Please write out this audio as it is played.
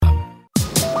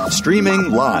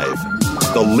Streaming live.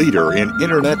 The leader in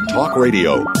Internet talk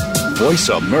radio.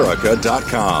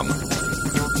 VoiceAmerica.com.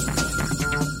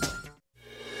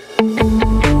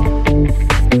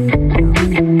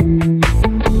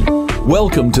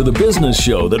 Welcome to the business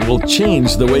show that will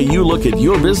change the way you look at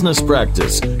your business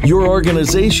practice, your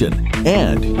organization,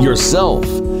 and yourself.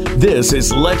 This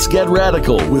is Let's Get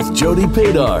Radical with Jody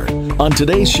Padar. On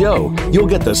today's show, you'll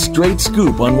get the straight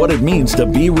scoop on what it means to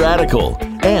be radical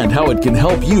and how it can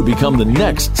help you become the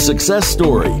next success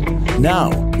story.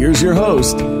 Now, here's your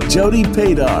host, Jody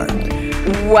Padar.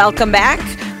 Welcome back.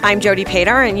 I'm Jody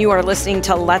Padar, and you are listening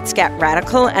to Let's Get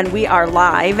Radical, and we are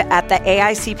live at the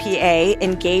AICPA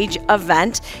Engage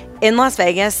event in Las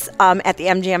Vegas at the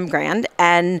MGM Grand.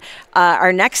 And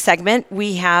our next segment,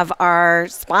 we have our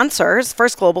sponsors,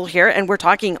 First Global here, and we're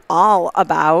talking all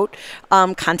about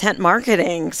content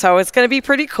marketing. So it's going to be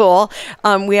pretty cool.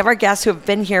 We have our guests who have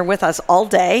been here with us all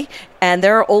day, and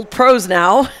they're old pros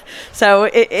now. So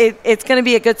it's going to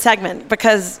be a good segment,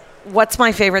 because what's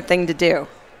my favorite thing to do?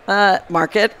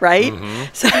 Market, right?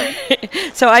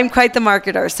 Mm-hmm. So I'm quite the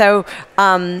marketer. So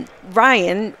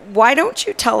Ryan, why don't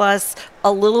you tell us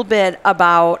a little bit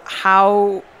about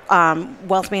how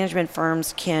wealth management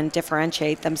firms can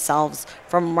differentiate themselves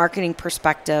from a marketing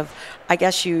perspective? I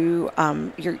guess you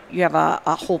have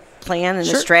a whole plan and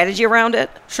a strategy around it.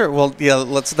 Sure. Well, yeah.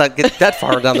 Let's not get that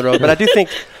far down the road. But I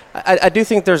do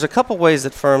think there's a couple ways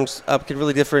that firms can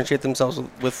really differentiate themselves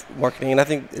with marketing, and I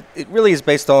think it really is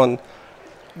based on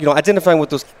identifying what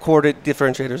those core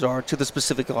differentiators are to the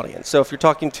specific audience. So if you're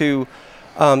talking to,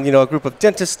 a group of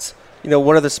dentists,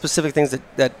 what are the specific things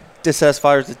that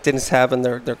dissatisfiers that dentists have in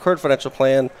their current financial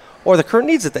plan or the current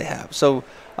needs that they have. So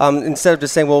instead of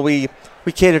just saying, well, we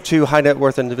cater to high net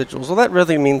worth individuals, well, that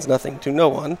really means nothing to no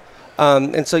one.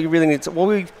 And so you really need to,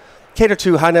 we cater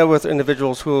to high net worth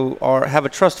individuals who have a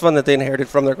trust fund that they inherited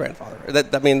from their grandfather.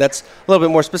 That's a little bit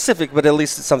more specific, but at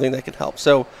least it's something that can help.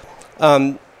 So,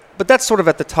 but that's sort of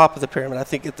at the top of the pyramid. I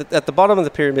think at the bottom of the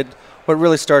pyramid, what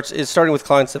really starting with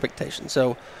client expectation.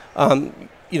 So,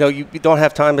 you don't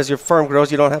have time as your firm grows.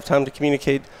 You don't have time to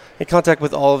communicate and contact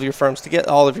with all of your firms to get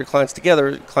all of your clients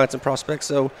together, clients and prospects.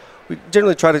 So we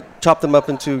generally try to chop them up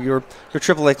into your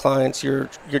AAA clients, your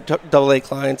AA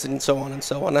clients, and so on and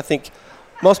so on. I think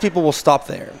most people will stop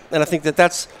there, and I think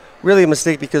that's really a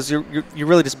mistake, because you're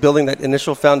really just building that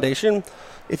initial foundation.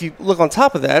 If you look on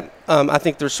top of that, I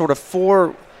think there's sort of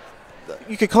four.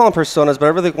 You could call them personas, but I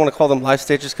really want to call them life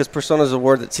stages, because persona is a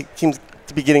word that seems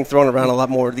to be getting thrown around a lot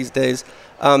more these days.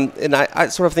 And I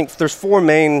sort of think there's four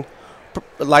main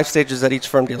life stages that each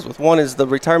firm deals with. One is the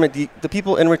retirement, the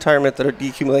people in retirement that are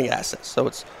decumulating assets. So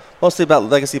it's mostly about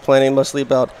legacy planning, mostly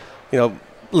about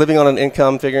living on an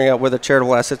income, figuring out where the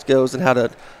charitable assets goes and how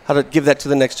to give that to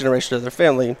the next generation of their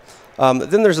family.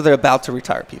 Then there's the about to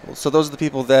retire people. So those are the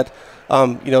people that,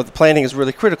 the planning is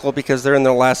really critical, because they're in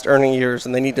their last earning years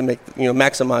and they need to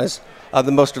maximize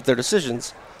the most of their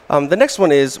decisions. The next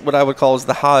one is what I would call is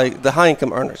the high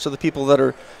income earners. So the people that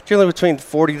are generally between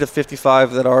 40 to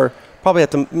 55 that are probably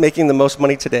making the most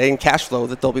money today in cash flow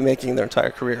that they'll be making their entire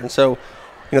career. And so,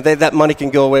 that money can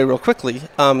go away real quickly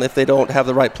if they don't have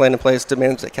the right plan in place to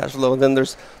manage that cash flow. And then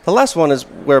there's the last one is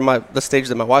where the stage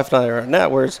that my wife and I are at now,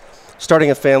 where it's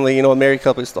starting a family, a married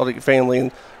couple is starting a family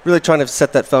and really trying to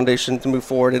set that foundation to move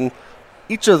forward. And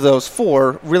each of those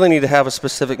four really need to have a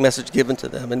specific message given to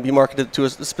them and be marketed to a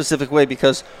specific way,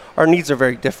 because our needs are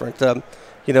very different.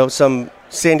 Some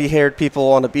sandy-haired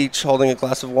people on a beach holding a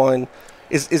glass of wine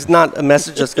is not a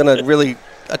message that's going to really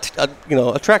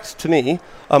attract to me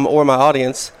or my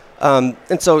audience. And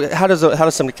so how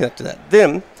does somebody connect to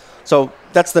that? So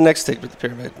that's the next stage of the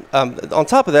pyramid. On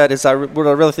top of that is what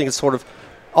I really think is sort of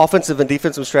offensive and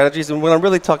defensive strategies. And what I'm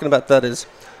really talking about that is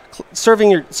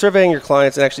surveying your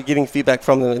clients and actually getting feedback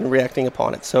from them and reacting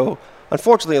upon it. So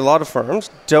unfortunately, a lot of firms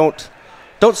don't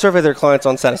survey their clients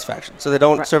on satisfaction. So they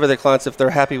don't survey their clients if they're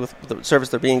happy with the service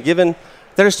they're being given.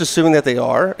 They're just assuming that they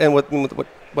are. And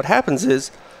what happens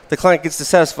is the client gets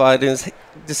dissatisfied and is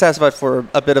dissatisfied for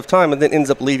a bit of time and then ends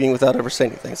up leaving without ever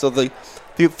saying anything. So the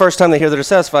first time they hear they're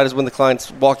dissatisfied is when the client's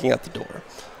walking out the door.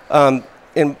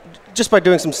 And just by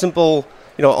doing some simple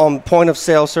on point of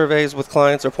sale surveys with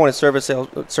clients or point of service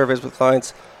surveys with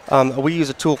clients, we use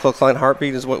a tool called Client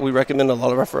Heartbeat, is what we recommend a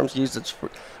lot of our firms use. It's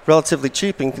relatively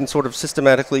cheap and can sort of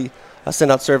systematically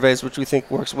send out surveys, which we think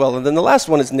works well. And then the last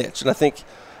one is niche. And I think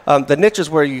the niche is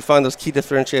where you find those key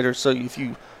differentiators. So if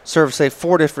you serve, say,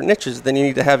 4 different niches, then you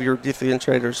need to have your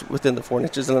differentiators within the 4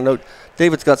 niches. And I know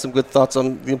David's got some good thoughts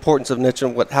on the importance of niche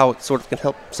and how it sort of can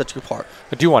help set you apart.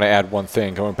 I do want to add one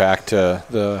thing, going back to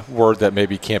the word that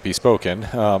maybe can't be spoken.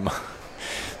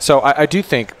 So I do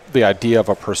think the idea of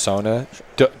a persona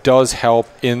does help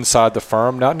inside the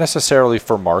firm, not necessarily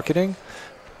for marketing,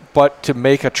 but to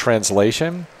make a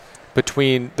translation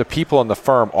between the people in the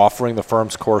firm offering the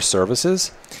firm's core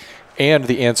services and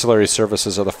the ancillary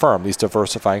services of the firm, these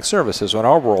diversifying services. In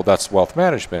our world, that's wealth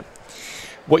management.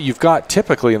 What you've got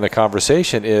typically in the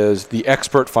conversation is the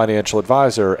expert financial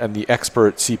advisor and the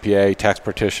expert CPA, tax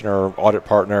practitioner, audit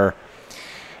partner.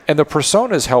 And the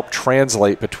personas help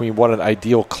translate between what an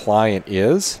ideal client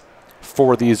is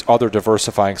for these other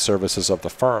diversifying services of the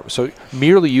firm. So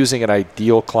merely using an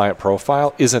ideal client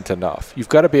profile isn't enough. You've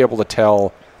got to be able to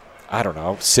tell,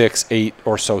 6, 8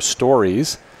 or so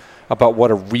stories about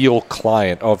what a real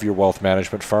client of your wealth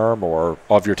management firm or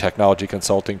of your technology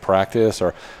consulting practice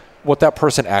or what that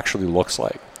person actually looks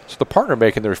like. So the partner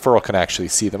making the referral can actually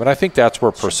see them. And I think that's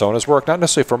where personas work, not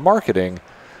necessarily for marketing,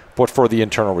 but for the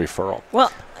internal referral.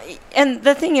 Well, and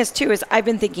the thing is, too, is I've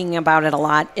been thinking about it a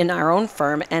lot in our own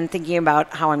firm and thinking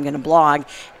about how I'm going to blog.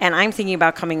 And I'm thinking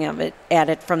about coming at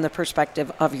it from the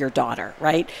perspective of your daughter,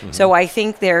 right? Mm-hmm. So I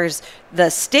think there's the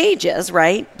stages,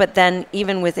 right? But then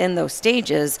even within those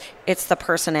stages, it's the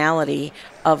personality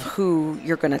of who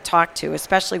you're going to talk to,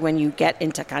 especially when you get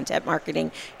into content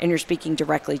marketing and you're speaking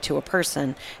directly to a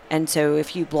person. And so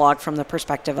if you blog from the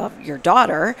perspective of your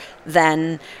daughter,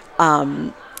 then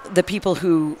the people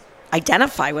who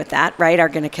identify with that, right, are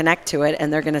going to connect to it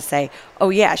and they're going to say, oh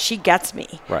yeah, she gets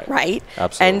me, right?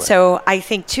 Absolutely. And so I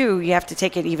think too, you have to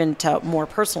take it even to a more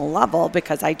personal level,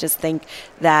 because I just think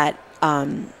that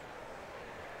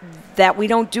that we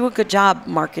don't do a good job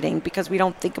marketing because we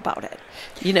don't think about it,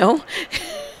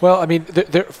 Well, I mean,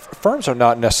 firms are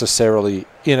not necessarily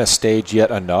in a stage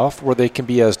yet enough where they can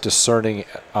be as discerning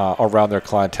around their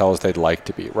clientele as they'd like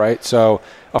to be, right? So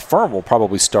a firm will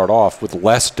probably start off with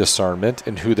less discernment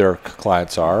in who their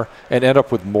clients are and end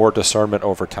up with more discernment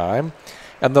over time.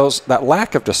 And that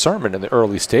lack of discernment in the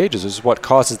early stages is what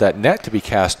causes that net to be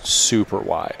cast super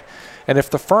wide. And if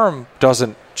the firm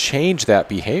doesn't change that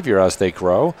behavior as they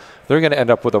grow, they're going to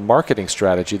end up with a marketing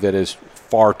strategy that is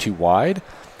far too wide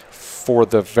for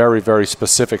the very, very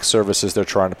specific services they're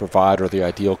trying to provide or the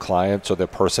ideal clients or the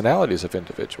personalities of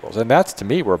individuals. And that's, to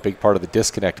me, where a big part of the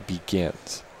disconnect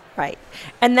begins. Right.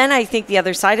 And then I think the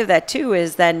other side of that, too,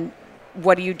 is then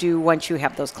what do you do once you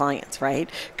have those clients, right?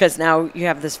 Because now you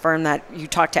have this firm that you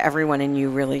talk to everyone and you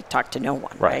really talk to no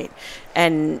one, right?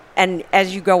 And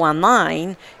as you go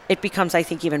online, it becomes, I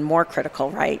think, even more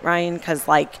critical, right, Ryan? Because,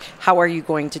 how are you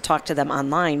going to talk to them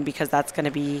online? Because that's going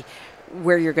to be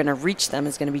where you're going to reach them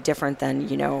is going to be different than,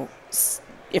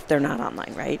 if they're not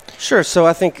online, right? Sure. So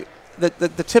I think the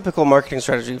typical marketing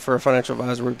strategy for a financial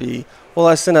advisor would be, well,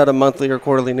 I send out a monthly or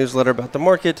quarterly newsletter about the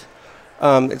market.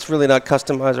 It's really not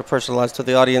customized or personalized to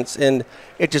the audience, and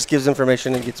it just gives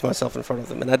information and gets myself in front of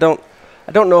them. And I don't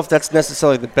know if that's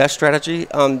necessarily the best strategy.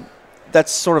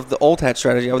 That's sort of the old hat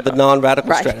strategy, or the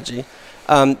non-radical strategy.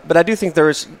 But I do think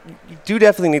you do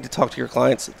definitely need to talk to your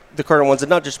clients, the current ones, and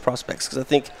not just prospects, because I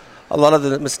think a lot of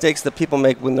the mistakes that people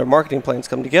make when their marketing plans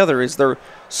come together is they're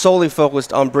solely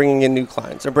focused on bringing in new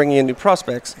clients or bringing in new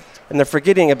prospects, and they're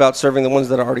forgetting about serving the ones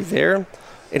that are already there.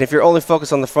 And if you're only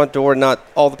focused on the front door, not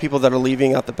all the people that are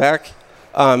leaving out the back,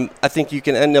 I think you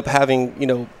can end up having,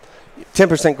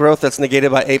 10% growth that's negated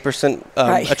by 8%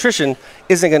 attrition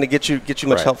isn't going to get you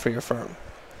much help for your firm.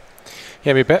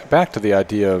 Yeah, I mean, back to the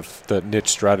idea of the niche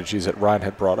strategies that Ryan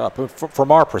had brought up.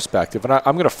 From our perspective, and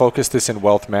I'm going to focus this in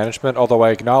wealth management, although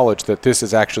I acknowledge that this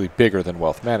is actually bigger than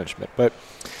wealth management. But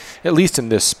at least in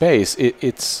this space,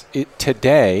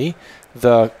 today,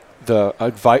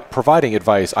 providing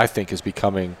advice, I think, is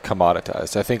becoming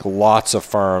commoditized. I think lots of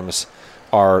firms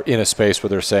are in a space where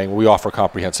they're saying we offer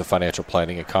comprehensive financial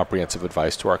planning and comprehensive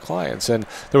advice to our clients. And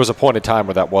there was a point in time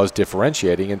where that was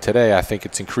differentiating, and today I think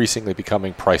it's increasingly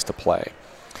becoming price to play.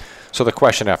 So the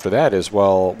question after that is,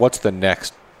 well, what's the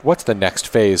next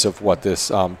phase of what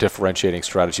this differentiating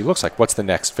strategy looks like? What's the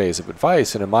next phase of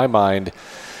advice? And in my mind,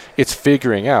 it's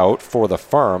figuring out for the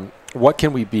firm, what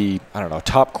can we be,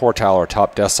 top quartile or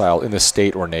top decile in the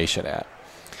state or nation at?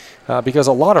 Because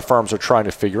a lot of firms are trying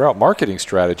to figure out marketing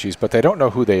strategies, but they don't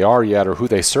know who they are yet or who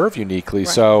they serve uniquely. Right.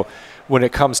 So when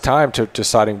it comes time to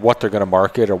deciding what they're going to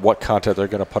market or what content they're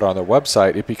going to put on their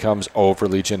website, it becomes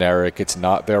overly generic. It's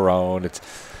not their own.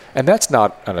 And that's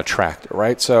not an attractor,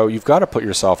 right? So you've got to put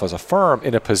yourself as a firm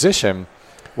in a position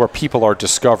where people are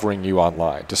discovering you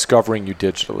online, discovering you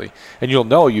digitally. And you'll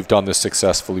know you've done this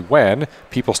successfully when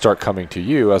people start coming to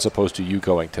you as opposed to you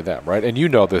going to them, right? And you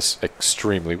know this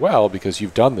extremely well because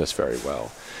you've done this very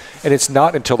well. And it's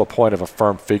not until the point of a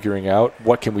firm figuring out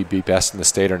what can we be best in the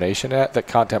state or nation at that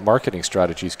content marketing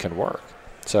strategies can work.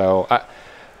 So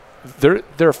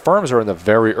their firms are in the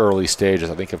very early stages,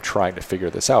 I think, of trying to figure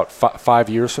this out. 5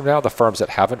 years from now, the firms that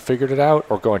haven't figured it out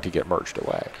are going to get merged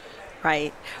away.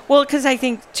 Right. Well, because I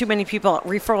think too many people,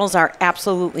 referrals are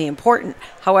absolutely important.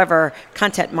 However,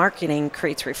 content marketing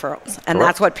creates referrals. And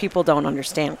that's what people don't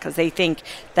understand, because they think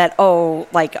that,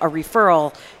 like a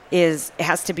referral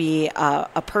has to be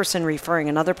a person referring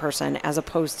another person, as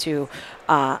opposed to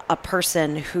a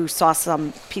person who saw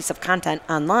some piece of content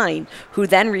online who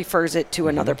then refers it to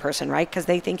another person, right? Because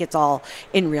they think it's all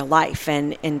in real life.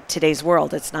 And in today's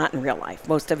world, it's not in real life.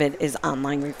 Most of it is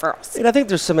online referrals. And I think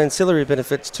there's some ancillary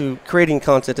benefits to creating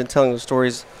content and telling the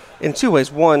stories in two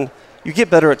ways. One, you get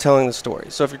better at telling the story.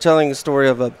 So if you're telling the story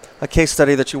of a case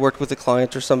study that you worked with a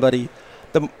client or somebody,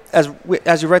 as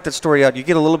you write that story out, you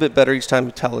get a little bit better each time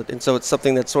you tell it. And so it's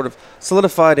something that's sort of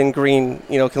solidified in green,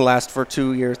 can last for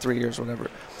 2 years, 3 years,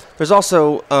 whatever. There's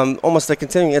also almost a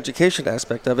continuing education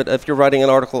aspect of it. If you're writing an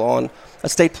article on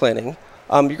estate planning,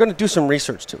 you're going to do some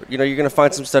research to it. You're going to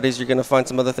find some studies, you're going to find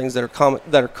some other things that are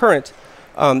current,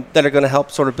 that are going to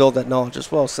help sort of build that knowledge as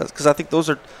well. Because I think those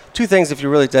are two things, if you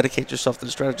really dedicate yourself to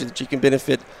the strategy, that you can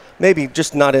benefit, maybe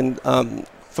just not in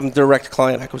from direct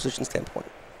client acquisition standpoint.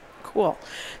 Cool.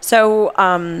 So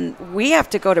we have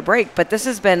to go to break, but this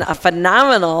has been a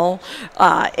phenomenal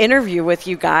interview with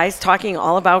you guys, talking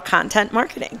all about content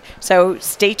marketing. So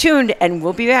stay tuned, and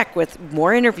we'll be back with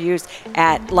more interviews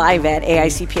live at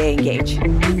AICPA Engage.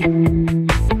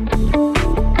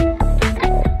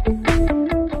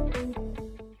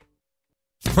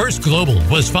 First Global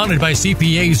was founded by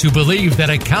CPAs who believe that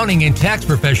accounting and tax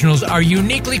professionals are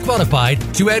uniquely qualified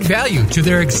to add value to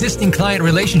their existing client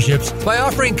relationships by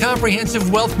offering comprehensive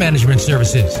wealth management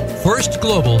services. First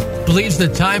Global believes the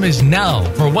time is now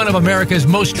for one of America's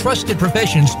most trusted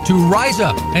professions to rise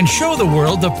up and show the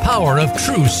world the power of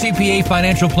true CPA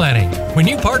financial planning. When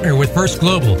you partner with First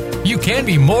Global, you can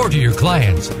be more to your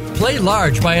clients. Play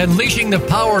large by unleashing the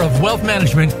power of wealth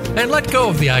management and let go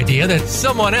of the idea that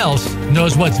someone else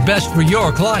knows what's best for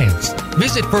your clients.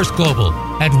 Visit First Global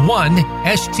at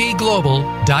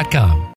 1stglobal.com.